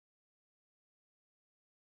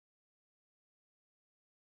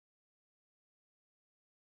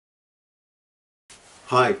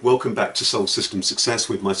Hi, welcome back to Solve System Success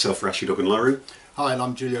with myself, Rasheed Ogunlaru. Hi, and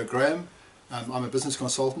I'm Julio Graham. I'm a business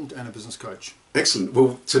consultant and a business coach. Excellent.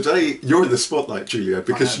 Well, today you're in the spotlight, Julio,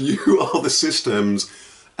 because you are the systems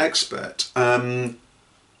expert.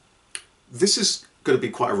 This is going to be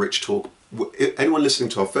quite a rich talk. Anyone listening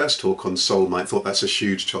to our first talk on Soul might thought that's a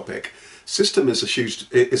huge topic. System is a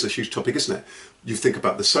huge topic, isn't it? You think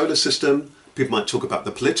about the solar system. People might talk about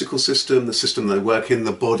the political system, the system they work in.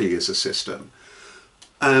 The body is a system.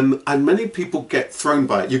 And many people get thrown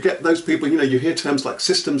by it. You get those people, you hear terms like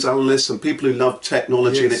systems analysts and people who love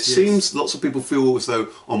technology, and it seems lots of people feel as though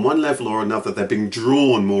on one level or another they're being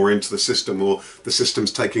drawn more into the system, or the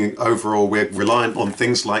system's taking over, or we're reliant on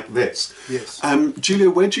things like this. Yes.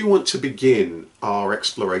 Julia, where do you want to begin our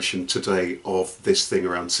exploration today of this thing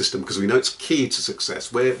around system? Because we know it's key to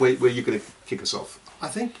success. Where are you going to kick us off? I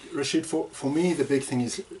think, Rasheed, for me the big thing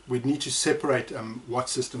is we need to separate what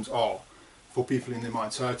systems are for people in their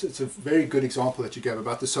mind. So it's a very good example that you gave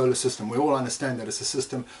about the solar system. We all understand that it's a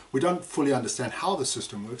system. We don't fully understand how the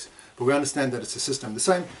system works, but we understand that it's a system. The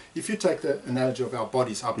same, if you take the analogy of our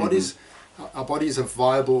bodies, our body is a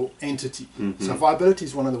viable entity. So viability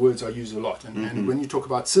is one of the words I use a lot. And when you talk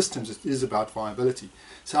about systems, it is about viability.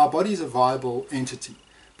 So our body is a viable entity.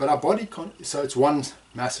 But our body, so it's one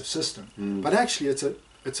massive system. But actually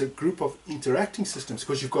it's a group of interacting systems,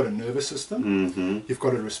 because you've got a nervous system, you've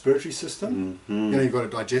got a respiratory system, you've got a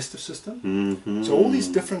digestive system. So all these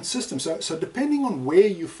different systems. So depending on where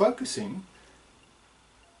you're focusing,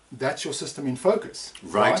 that's your system in focus.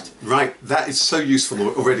 Right. That is so useful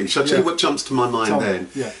already. Shall I tell you what jumps to my mind then?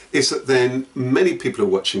 Is that then many people who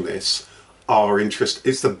are watching this are interested.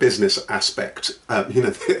 It's the business aspect.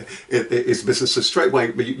 It's business. So straight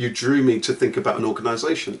away, you drew me to think about an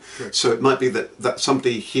organisation. So it might be that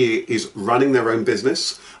somebody here is running their own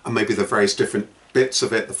business, and maybe the various different bits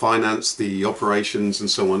of it, the finance, the operations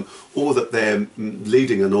and so on, or that they're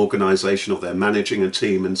leading an organisation, or they're managing a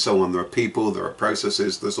team and so on. There are people, there are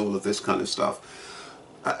processes, there's all of this kind of stuff.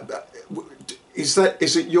 Is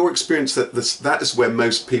it your experience that that is where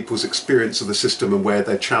most people's experience of the system and where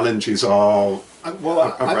their challenges are?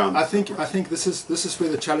 Around? I think this is where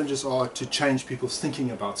the challenges are, to change people's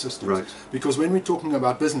thinking about systems. Because when we're talking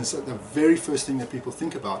about business, the very first thing that people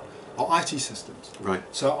think about are IT systems.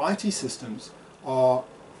 So IT systems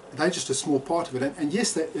they're just a small part of it, and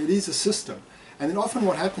yes, it is a system. And then often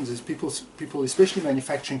what happens is people, especially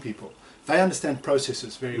manufacturing people, they understand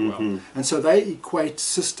processes very well, and so they equate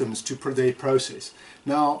systems to their process.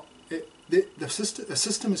 Now, a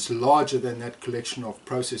system is larger than that collection of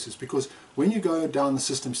processes, because when you go down the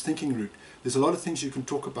systems thinking route, there's a lot of things you can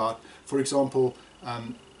talk about. For example,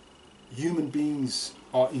 human beings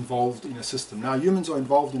are involved in a system. Now, humans are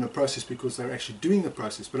involved in a process because they're actually doing the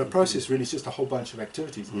process, but a process really is just a whole bunch of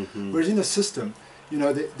activities. Whereas in a system,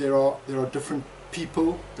 there are different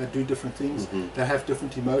people that do different things, that have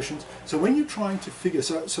different emotions. So when you're trying to figure,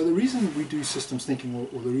 so the reason we do systems thinking,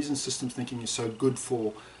 or the reason systems thinking is so good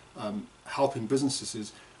for helping businesses,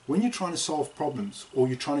 is when you're trying to solve problems or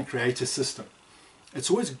you're trying to create a system, it's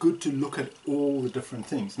always good to look at all the different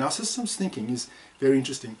things. Now, systems thinking is very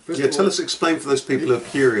interesting. Explain for those people who are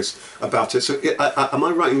curious about it. So am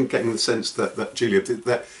I right in getting the sense that Julia,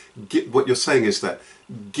 that what you're saying is that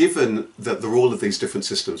given that there are all of these different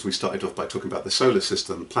systems, we started off by talking about the solar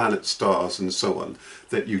system, planets, stars and so on,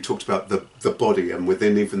 that you talked about the body, and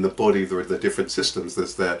within even the body there are the different systems.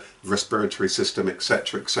 There's the respiratory system,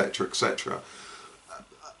 etc., etc., etc.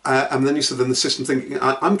 And then you said, then the system thinking,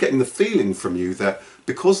 I'm getting the feeling from you that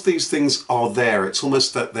because these things are there, it's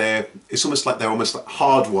almost like they're almost like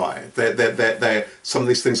hardwired. They're some of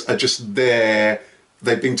these things are just there.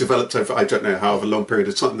 They've been developed over, I don't know, however long period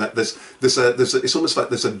of time. That it's almost like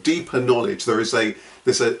there's a deeper knowledge. There's a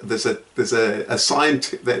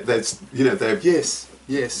scientific. There's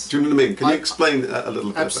Yes. Do you know what I mean? Can you explain a little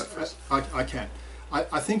bit about that? I can.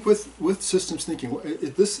 I think with systems thinking,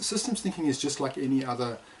 this systems thinking is just like any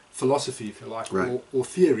other philosophy, if you like, or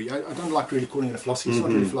theory. I don't like really calling it a philosophy. It's not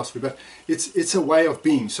really philosophy, but it's a way of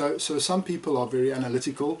being. So some people are very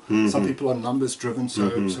analytical. Some people are numbers driven.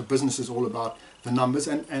 So business is all about the numbers,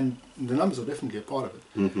 and the numbers are definitely a part of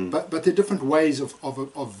it. But there are different ways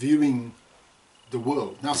of viewing the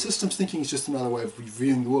world. Now, systems thinking is just another way of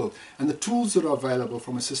viewing the world, and the tools that are available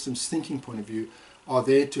from a systems thinking point of view are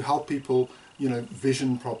there to help people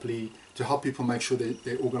vision properly, to help people make sure that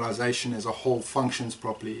their organization as a whole functions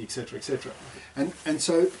properly, etc., etc. And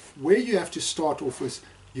so where you have to start off is,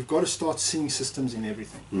 you've got to start seeing systems in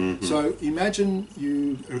everything. So imagine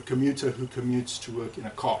you're a commuter who commutes to work in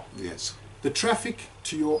a car. Yes. The traffic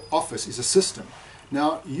to your office is a system.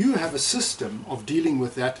 Now, you have a system of dealing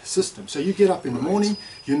with that system. So you get up in the morning,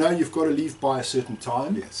 you know you've got to leave by a certain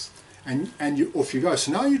time, yes, and off you go.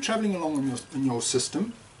 So now you're traveling along in your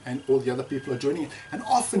system, and all the other people are joining in. And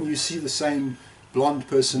often you see the same blonde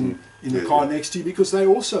person in the car next to you, because they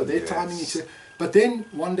also, their timing is. But then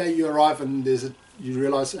one day you arrive and you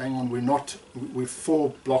realize, hang on, we're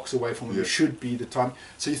 4 blocks away from where we should be the time.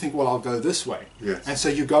 So you think, well, I'll go this way. Yes. And so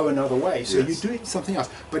you go another way. So you're doing something else.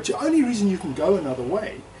 But the only reason you can go another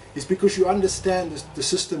way is because you understand the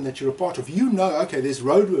system that you're a part of. You know, okay, there's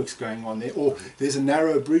roadworks going on there, or there's a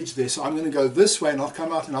narrow bridge there, so I'm going to go this way and I'll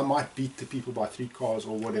come out and I might beat the people by 3 cars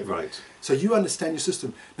or whatever. Right. So you understand your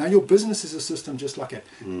system. Now your business is a system just like that.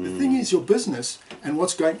 The thing is, your business and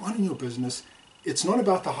what's going on in your business, it's not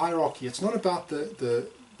about the hierarchy. It's not about the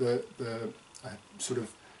sort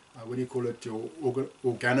of what do you call it? Your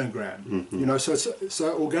organogram. You know, so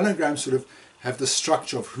organograms sort of have the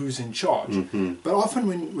structure of who's in charge. But often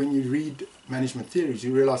when you read management theories,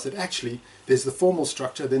 you realize that actually there's the formal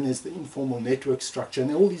structure, then there's the informal network structure, and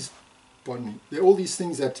there are all these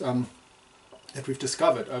things that that we've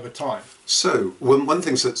discovered over time. So one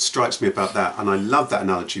thing that strikes me about that, and I love that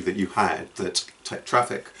analogy that you had, that take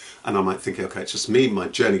traffic, and I might think, okay, it's just me, my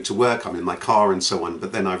journey to work, I'm in my car and so on,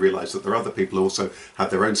 but then I realise that there are other people who also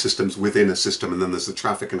have their own systems within a system, and then there's the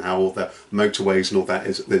traffic and how all the motorways and all that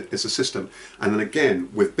is a system. And then again,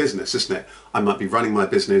 with business, isn't it? I might be running my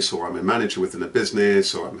business, or I'm a manager within a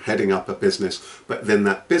business, or I'm heading up a business, but then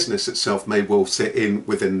that business itself may well sit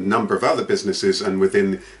within a number of other businesses and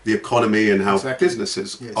within the economy and how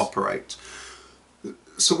businesses operate.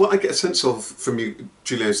 So what I get a sense of from you,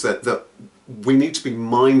 Julia, is that we need to be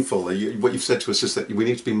mindful. What you've said to us is that we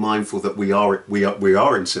need to be mindful that we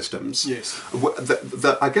are in systems. Yes.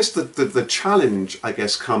 I guess the challenge, I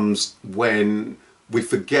guess, comes when we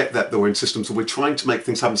forget that we're in systems and we're trying to make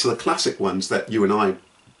things happen. So the classic ones that you and I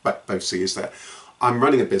both see is that I'm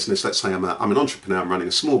running a business. Let's say I'm an entrepreneur. I'm running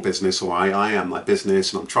a small business, or I am my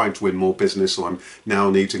business, and I'm trying to win more business, or I'm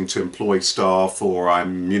now needing to employ staff, or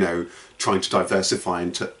I'm trying to diversify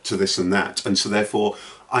into this and that, and so therefore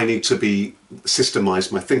I need to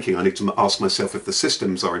systemize my thinking. I need to ask myself if the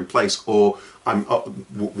systems are in place, or I'm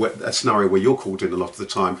a scenario where you're called in a lot of the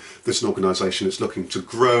time. There's an organisation that's looking to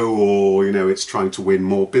grow, or it's trying to win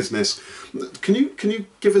more business. Can you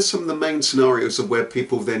give us some of the main scenarios of where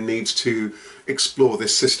people then need to explore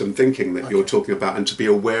this system thinking that you're talking about, and to be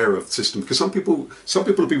aware of the system? Because some people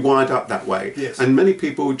will be wired up that way, and many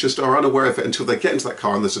people just are unaware of it until they get into that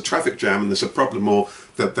car and there's a traffic jam and there's a problem, or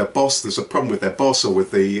there's a problem with their boss, or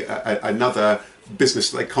with another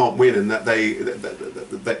business that they can't win, and that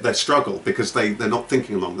they struggle because they're not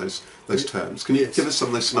thinking along those terms. Can you give us some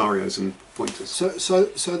of those scenarios and pointers? So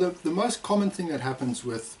the most common thing that happens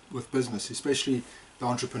with business, especially the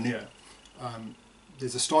entrepreneur,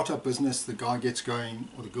 there's a startup business, the guy gets going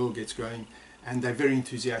or the girl gets going, and they're very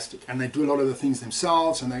enthusiastic, and they do a lot of the things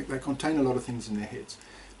themselves, and they contain a lot of things in their heads.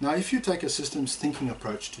 Now, if you take a systems thinking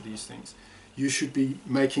approach to these things, you should be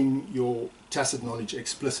making your tacit knowledge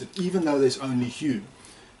explicit, even though there's only you.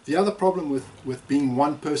 The other problem with being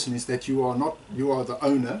one person is that you are the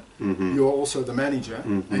owner, you are also the manager,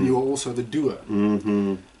 and you are also the doer.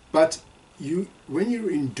 But when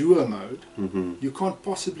you're in doer mode, you can't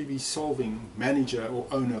possibly be solving manager or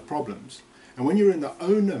owner problems. And when you're in the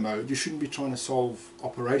owner mode, you shouldn't be trying to solve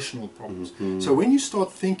operational problems. So when you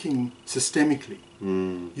start thinking systemically,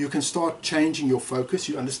 you can start changing your focus.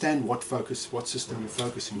 You understand what system you're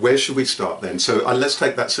focusing on. Where should we start then? So let's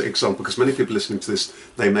take that example, because many people listening to this,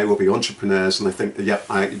 they may well be entrepreneurs, and they think,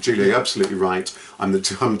 Julia, you're absolutely right. I'm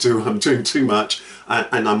doing too much,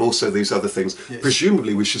 and I'm also these other things. Yes.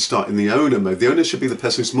 Presumably, we should start in the owner mode. The owner should be the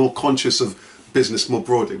person who's more conscious of business more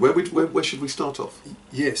broadly. Where should we start off?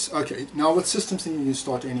 Yes. Okay. Now, with systems thinking, you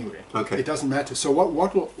start anywhere. Okay. It doesn't matter. So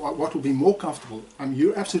what will be more comfortable?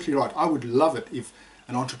 You're absolutely right. I would love it if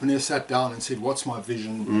an entrepreneur sat down and said, "What's my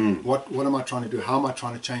vision? What am I trying to do? How am I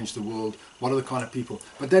trying to change the world? What are the kind of people?"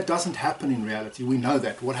 But that doesn't happen in reality. We know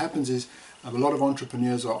that. What happens is a lot of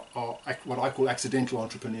entrepreneurs are what I call accidental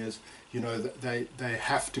entrepreneurs. They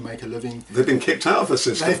have to make a living. They've been kicked out of a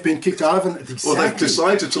system. They've been kicked out of it. Exactly. Or they've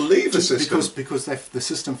decided to leave a system. Because the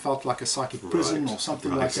system felt like a psychic prison or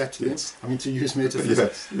something like that to them. I mean, to use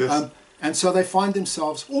metaphors. Yes. And so they find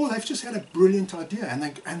themselves, they've just had a brilliant idea,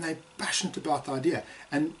 and they're passionate about the idea.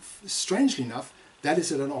 And strangely enough, that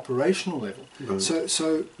is at an operational level. Right.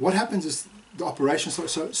 So what happens is the operations.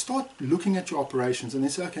 So start looking at your operations and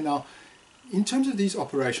then say, okay, now, in terms of these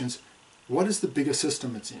operations, what is the bigger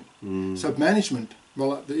system it's in? So management,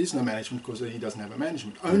 well, there is no management because he doesn't have a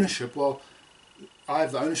management. Ownership, well, I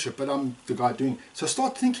have the ownership, but I'm the guy doing. So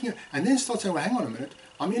start thinking, and then start saying, well, hang on a minute.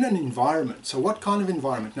 I'm in an environment. So what kind of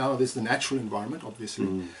environment? Now there's the natural environment,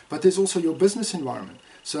 obviously, but there's also your business environment.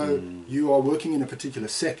 So you are working in a particular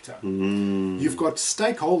sector. You've got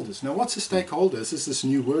stakeholders. Now what's a stakeholder? This is this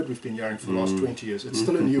new word we've been hearing for the last 20 years. It's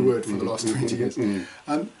still a new word for the last 20 years.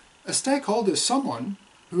 A stakeholder is someone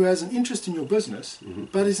who has an interest in your business,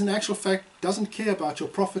 but is in actual fact doesn't care about your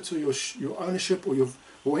profits or your ownership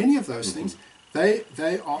or any of those things. They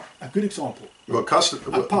are a good example. Well,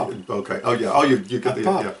 a pub. Okay. Oh yeah. Oh, you get the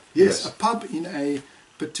pub. yeah. Yes, a pub in a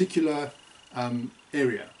particular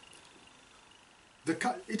area.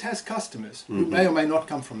 It has customers who may or may not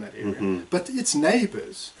come from that area, but its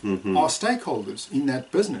neighbours are stakeholders in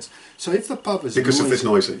that business. So if the pub is because noisy, if it's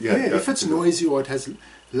noisy, if it's noisy or it has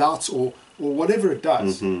louts or whatever it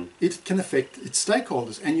does, it can affect its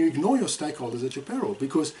stakeholders, and you ignore your stakeholders at your peril.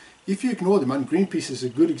 Because if you ignore them, and Greenpeace is a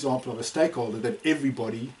good example of a stakeholder that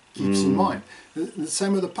everybody keeps in mind. The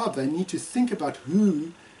same with the pub; they need to think about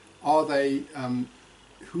who are they,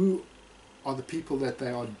 who are the people that they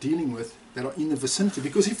are dealing with that are in the vicinity.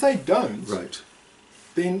 Because if they don't,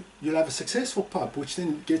 then you'll have a successful pub which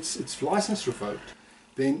then gets its license revoked.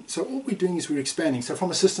 Then, so all we're doing is we're expanding. So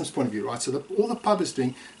from a systems point of view, right? So all the pub is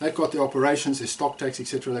doing, they've got their operations, their stock takes,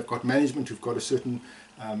 etc. They've got management who've got a certain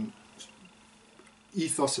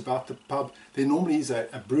ethos about the pub. There normally is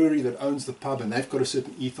a brewery that owns the pub, and they've got a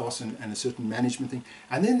certain ethos and a certain management thing.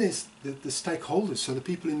 And then there's the stakeholders, so the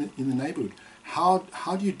people in the neighbourhood.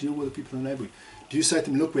 How do you deal with the people in the neighbourhood? Do you say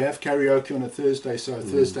to them, look, we have karaoke on a Thursday, so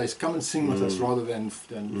Thursdays come and sing with us rather than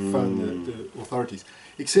phone the authorities,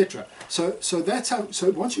 etc. So that's how.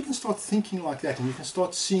 So once you can start thinking like that, and you can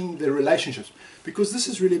start seeing the relationships, because this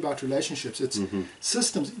is really about relationships. It's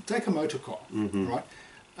systems. Take a motor car, right?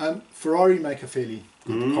 Ferrari make a fairly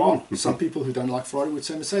good car. Some people who don't like Ferrari would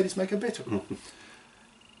say Mercedes make a better car.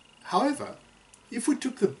 However, if we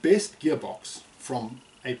took the best gearbox from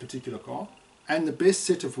a particular car and the best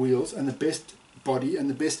set of wheels and the best body and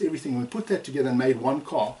the best everything, we put that together and made one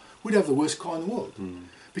car, we'd have the worst car in the world.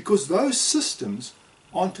 Because those systems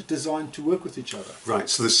aren't designed to work with each other. Right,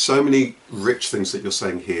 so there's so many rich things that you're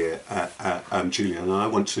saying here, Julian, and I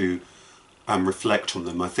want to reflect on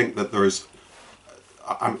them. I think that there is,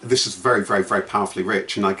 this is very, very, very powerfully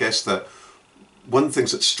rich, and I guess that one of the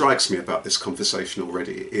things that strikes me about this conversation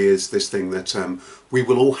already is this thing that we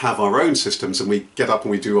will all have our own systems, and we get up and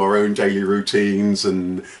we do our own daily routines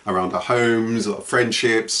and around our homes, our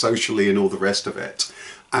friendships, socially, and all the rest of it.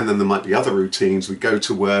 And then there might be other routines. We go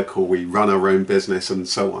to work or we run our own business and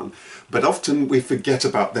so on. But often we forget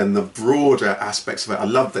about then the broader aspects of it. I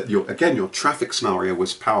love that your traffic scenario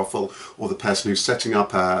was powerful, or the person who's setting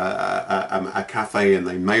up a cafe and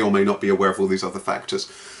they may or may not be aware of all these other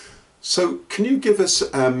factors. So can you give us,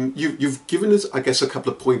 you've given us, I guess, a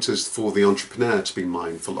couple of pointers for the entrepreneur to be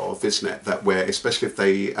mindful of, isn't it? That where, especially if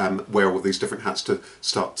they wear all these different hats, to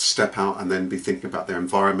start to step out and then be thinking about their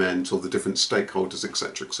environment or the different stakeholders,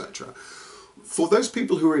 etc., etc. For those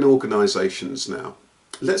people who are in organisations now,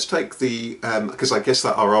 let's take the, because I guess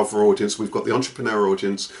that our other audience, we've got the entrepreneur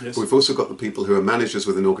audience, yes. But we've also got the people who are managers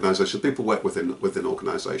within organisations, people work within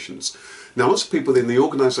organisations. Now lots of people in the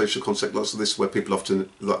organisational concept, lots of this is where people often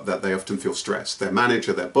feel stressed. Their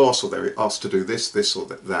manager, their boss, or they're asked to do this or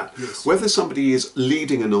that. Yes. Whether somebody is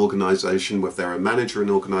leading an organisation, whether they're a manager in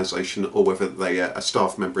an organisation, or whether they are a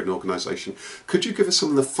staff member in an organisation, could you give us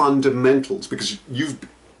some of the fundamentals, because you've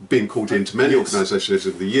been called into many organisations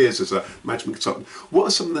over the years as a management consultant. What are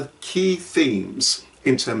some of the key themes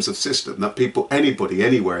in terms of system that people, anybody,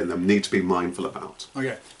 anywhere in them, need to be mindful about?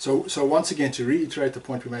 Okay, so once again, to reiterate the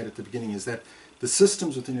point we made at the beginning, is that the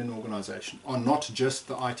systems within an organisation are not just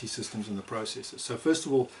the IT systems and the processes. So first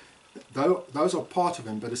of all, those are part of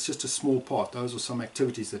them, but it's just a small part. Those are some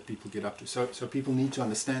activities that people get up to. So people need to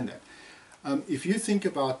understand that. If you think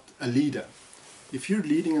about a leader, if you're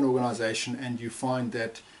leading an organisation and you find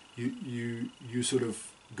that you sort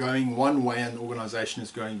of going one way and the organisation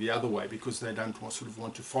is going the other way because they don't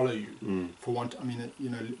want to follow you.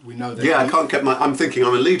 We know that. Yeah, I can't get I'm thinking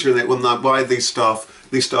I'm a leader in it. Why these staff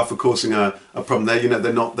are causing a problem there?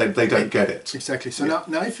 They don't get it. Exactly. So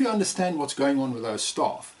now if you understand what's going on with those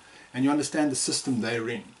staff and you understand the system they're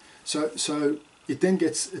in, so it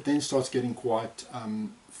then starts getting quite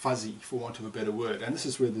fuzzy, for want of a better word, and this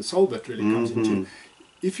is where the soul bit really comes into.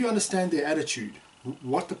 If you understand their attitude,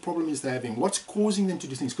 what the problem is they're having, what's causing them to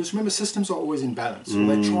do things, because remember, systems are always in balance. So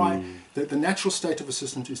they try, the natural state of a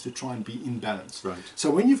system is to try and be in balance. Right.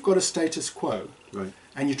 So when you've got a status quo, right,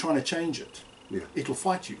 and you're trying to change it, yeah, it'll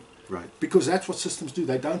fight you. Right. Because that's what systems do.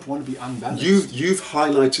 They don't want to be unbalanced. You've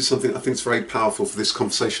highlighted something I think is very powerful for this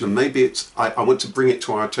conversation, and maybe it's I want to bring it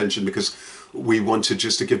to our attention because we wanted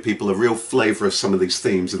just to give people a real flavour of some of these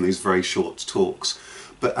themes in these very short talks.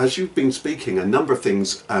 But as you've been speaking, a number of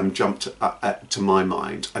things jumped to my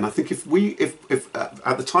mind, and I think if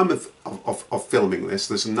at the time of filming this,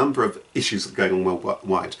 there's a number of issues that are going on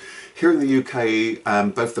worldwide. Here in the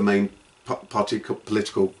UK, both the main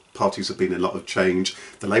political parties have been in a lot of change.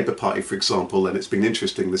 The Labour Party, for example, and it's been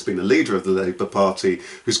interesting, there's been a leader of the Labour Party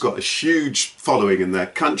who's got a huge following in their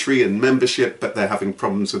country and membership, but they're having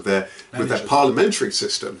problems with their parliamentary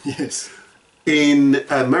system. Yes. In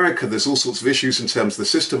America, there's all sorts of issues in terms of the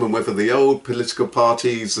system and whether the old political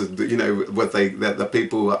parties, whether the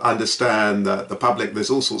people understand the public.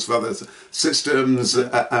 There's all sorts of other systems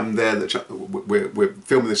there. That we're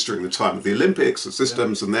filming this during the time of the Olympics, the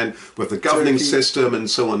systems, and then with the governing system and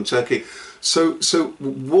so on, Turkey. So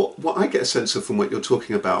what I get a sense of from what you're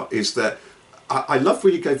talking about is that I love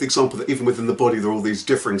where you gave the example that even within the body there are all these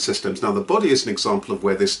differing systems. Now the body is an example of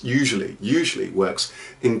where this usually works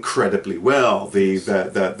incredibly well.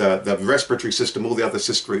 The respiratory system, all the other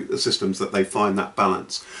systems that they find that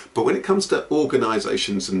balance. But when it comes to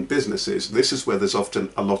organisations and businesses, this is where there's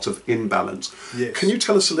often a lot of imbalance. Yes. Can you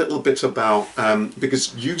tell us a little bit about,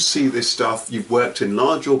 because you see this stuff, you've worked in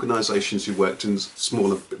large organisations, you've worked in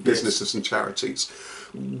smaller businesses and charities.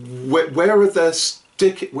 Where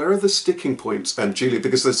are the sticking points, Julia?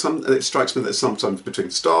 Because it strikes me that sometimes between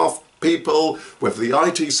staff, people, whether the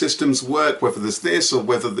IT systems work, whether there's this, or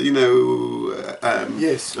whether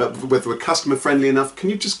whether we're customer friendly enough. Can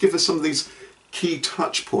you just give us some of these key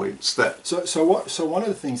touch points that? So one of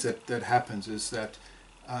the things that happens is that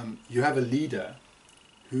you have a leader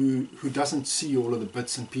who doesn't see all of the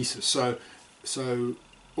bits and pieces. So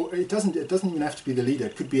it doesn't even have to be the leader.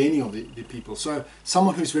 It could be any of the people. So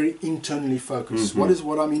someone who's very internally focused. Mm-hmm.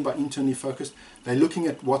 What I mean by internally focused? They're looking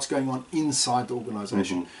at what's going on inside the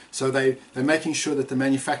organization. Mm-hmm. So they're making sure that the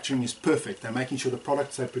manufacturing is perfect. They're making sure the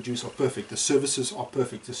products they produce are perfect. The services are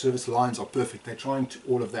perfect. The service lines are perfect. They're trying to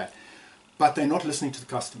all of that. But they're not listening to the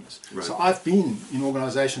customers. Right. So I've been in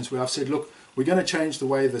organizations where I've said, look, we're going to change the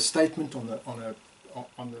way the statement on the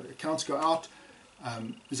accounts go out.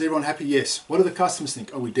 Is everyone happy? Yes. What do the customers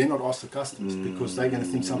think? Oh, we dare not ask the customers because they're going to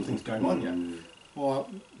think something's going on here. Well,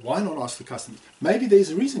 why not ask the customers? Maybe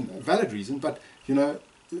there's a reason, a valid reason, but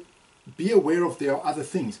be aware of there are other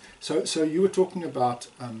things. So you were talking about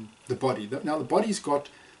the body. Now the body's got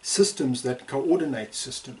systems that coordinate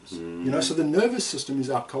systems. So the nervous system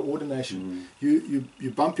is our coordination.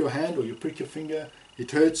 You bump your hand or you prick your finger.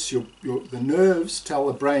 It hurts. The nerves tell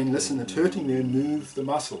the brain, listen, it's hurting there. Move the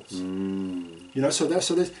muscles.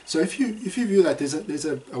 So if you view that, there's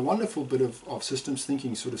a wonderful bit of systems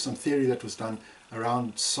thinking, sort of some theory that was done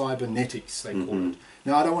around cybernetics, they call it.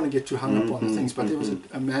 Now I don't want to get too hung up on the things, but there was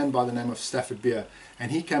a man by the name of Stafford Beer,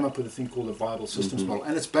 and he came up with a thing called the viable systems model,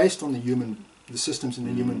 and it's based on the systems in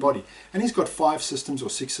the human body. And he's got 5 systems or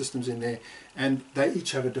 6 systems in there, and they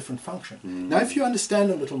each have a different function. Now, if you understand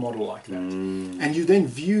a little model like that, and you then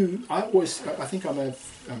view, I think I may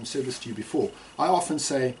have said this to you before, I often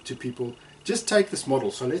say to people, just take this model.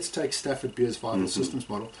 So let's take Stafford Beer's vital systems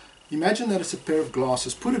model. Imagine that it's a pair of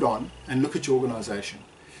glasses, put it on, and look at your organization.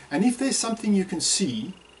 And if there's something you can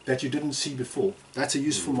see that you didn't see before, that's a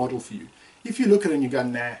useful model for you. If you look at it and you go,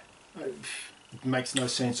 nah, it makes no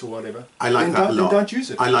sense or whatever, I like that a lot. Then don't use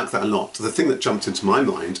it. I like that a lot. The thing that jumped into my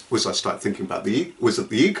mind was I started thinking about the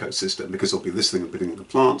ecosystem, because there'll be this thing between the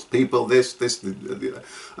plants, people,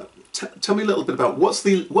 tell me a little bit about what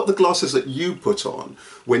the glasses that you put on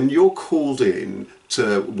when you're called in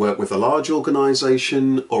to work with a large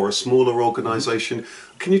organisation or a smaller organisation.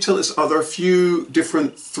 Can you tell us, are there a few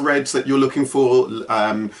different threads that you're looking for?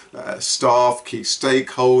 Staff, key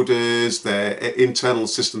stakeholders, their internal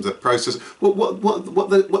systems, their process. What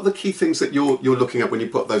the key things that you're looking at when you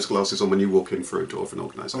put those glasses on when you walk in through a door of an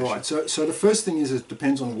organisation? All right. So the first thing is it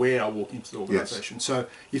depends on where I walk into the organisation. Yes. So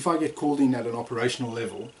if I get called in at an operational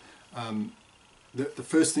level, the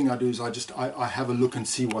first thing I do is I have a look and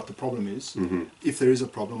see what the problem is, if there is a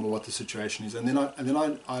problem or what the situation is, and then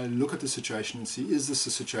I look at the situation and see, is this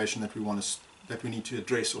a situation that we need to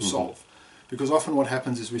address or solve? Because often what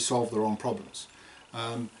happens is we solve the wrong problems,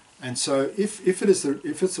 and so if it's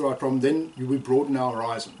the right problem, then we broaden our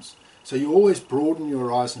horizons. So you always broaden your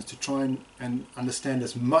horizons to try and understand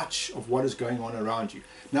as much of what is going on around you.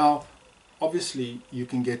 Now, obviously, you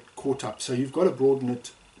can get caught up, so you've got to broaden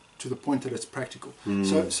it to the point that it's practical.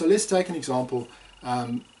 So let's take an example,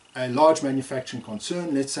 a large manufacturing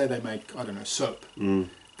concern, let's say they make, I don't know, soap.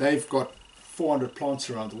 They've got 400 plants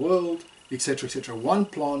around the world, etc., etc. One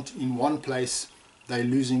plant in one place, they're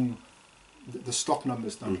losing, the stock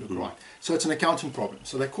numbers don't look right. So it's an accounting problem.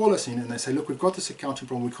 So they call us in and they say, look, we've got this accounting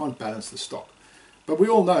problem, we can't balance the stock. But we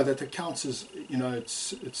all know that accounts is,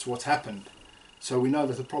 it's what's happened. So we know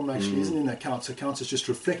that the problem actually isn't in accounts. Accounts is just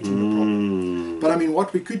reflecting the problem. But I mean,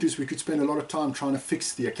 what we could do is we could spend a lot of time trying to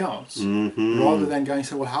fix the accounts rather than going,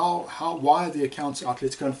 say, well, why are the accounts out?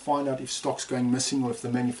 Let's go and find out if stock's going missing or if the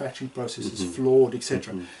manufacturing process is flawed,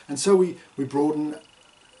 etc. And so we broaden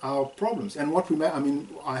our problems. And what we may, I mean,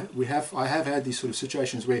 I have had these sort of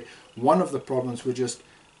situations where one of the problems were just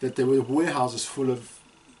that there were warehouses full of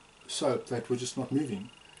soap that were just not moving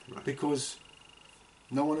because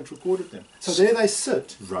no one had recorded them. So there they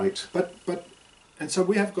sit. Right. And so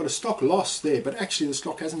we have got a stock loss there, but actually the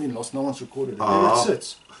stock hasn't been lost. No one's recorded it. There it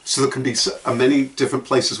sits. So there can be many different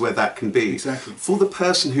places where that can be. Exactly. For the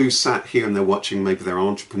person who's sat here and they're watching, maybe they're an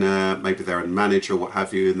entrepreneur, maybe they're a manager, what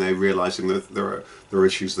have you, and they're realising that there are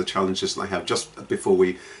issues, the challenges that they have. Just before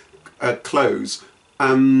we close,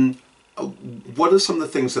 what are some of the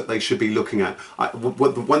things that they should be looking at? One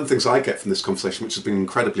of the things I get from this conversation, which has been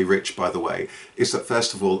incredibly rich, by the way, is that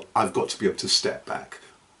first of all, I've got to be able to step back.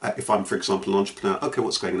 If I'm, for example, an entrepreneur, okay,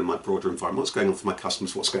 what's going on in my broader environment? What's going on for my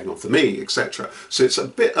customers? What's going on for me, etc. So it's a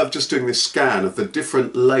bit of just doing this scan of the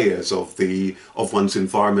different layers of one's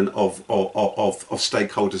environment, of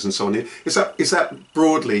stakeholders, and so on. Is that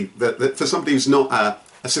broadly that for somebody who's not a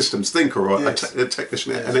systems thinker or a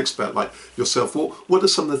technician, an expert like yourself? What are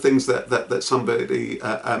some of the things that somebody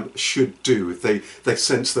should do if they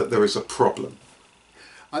sense that there is a problem?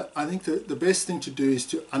 I think the best thing to do is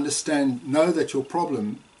to know that your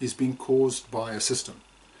problem is being caused by a system,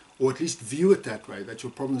 or at least view it that way, that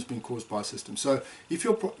your problem is being caused by a system. So if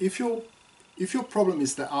your problem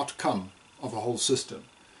is the outcome of a whole system,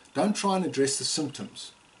 don't try and address the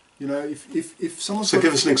symptoms. If someone's so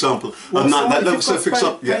give us an example. Well,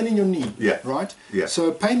 pain in your knee, right? Yeah.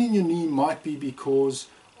 So pain in your knee might be because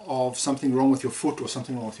of something wrong with your foot or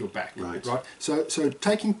something wrong with your back, right? So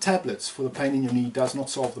taking tablets for the pain in your knee does not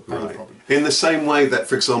solve the pain problem. In the same way that,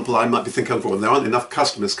 for example, I might be thinking, well, there aren't enough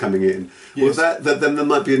customers coming in. Yes. Well, then there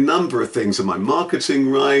might be a number of things. Am I marketing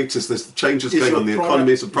right? Is there changes going on in the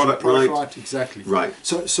economy? Is the product right? Exactly. Right.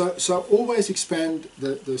 So always expand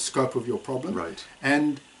the scope of your problem. Right.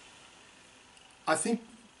 And I think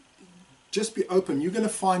just be open. You're going to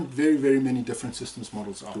find very, very many different systems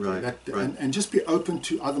models out there. And just be open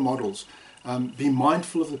to other models. Be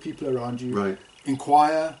mindful of the people around you. Right.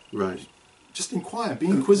 Inquire. Right. Just inquire. Be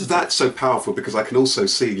inquisitive. That's so powerful, because I can also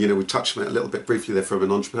see, we touched on it a little bit briefly there from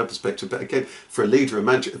an entrepreneur perspective, but again, for a leader, a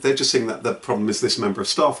manager, they're just seeing that the problem is this member of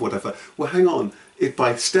staff or whatever. Well, hang on. If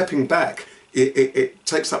by stepping back, it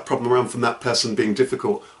takes that problem around from that person being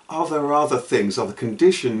difficult. Are there other things? Are the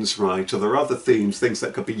conditions right? Are there other things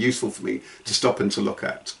that could be useful for me to stop and to look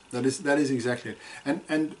at? That is exactly it.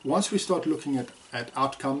 And once we start looking at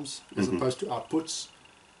outcomes as opposed to outputs,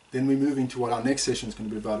 then we move into what our next session is going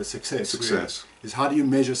to be about, is success. Success. Is how do you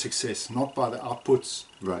measure success? Not by the outputs,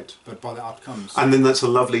 right, but by the outcomes. And then that's a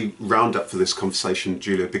lovely roundup for this conversation,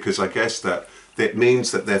 Julia, because I guess that it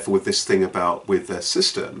means that therefore with this thing with the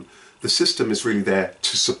system is really there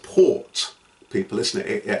to support people, isn't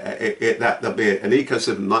it? That'll be an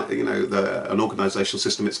ecosystem, an organisational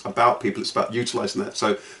system. It's about people. It's about utilising that.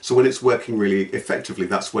 So when it's working really effectively,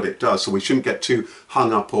 that's what it does. So we shouldn't get too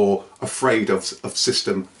hung up or afraid of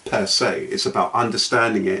system per se. It's about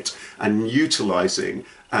understanding it and utilising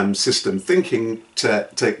system thinking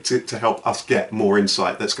to help us get more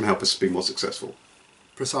insight that's going to help us be more successful.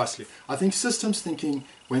 Precisely. I think systems thinking,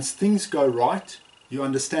 when things go right, you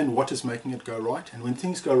understand what is making it go right, and when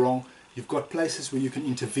things go wrong, you've got places where you can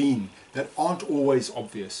intervene that aren't always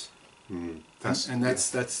obvious. That's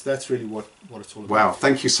really what it's all about. Wow,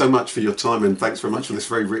 thank you so much for your time, and thanks very much for this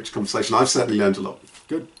very rich conversation. I've certainly learned a lot.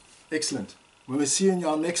 Good, excellent. We will see you in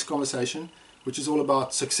our next conversation, which is all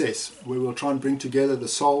about success, where we'll try and bring together the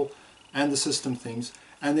soul and the system things,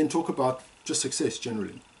 and then talk about just success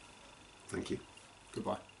generally. Thank you.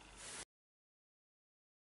 Goodbye.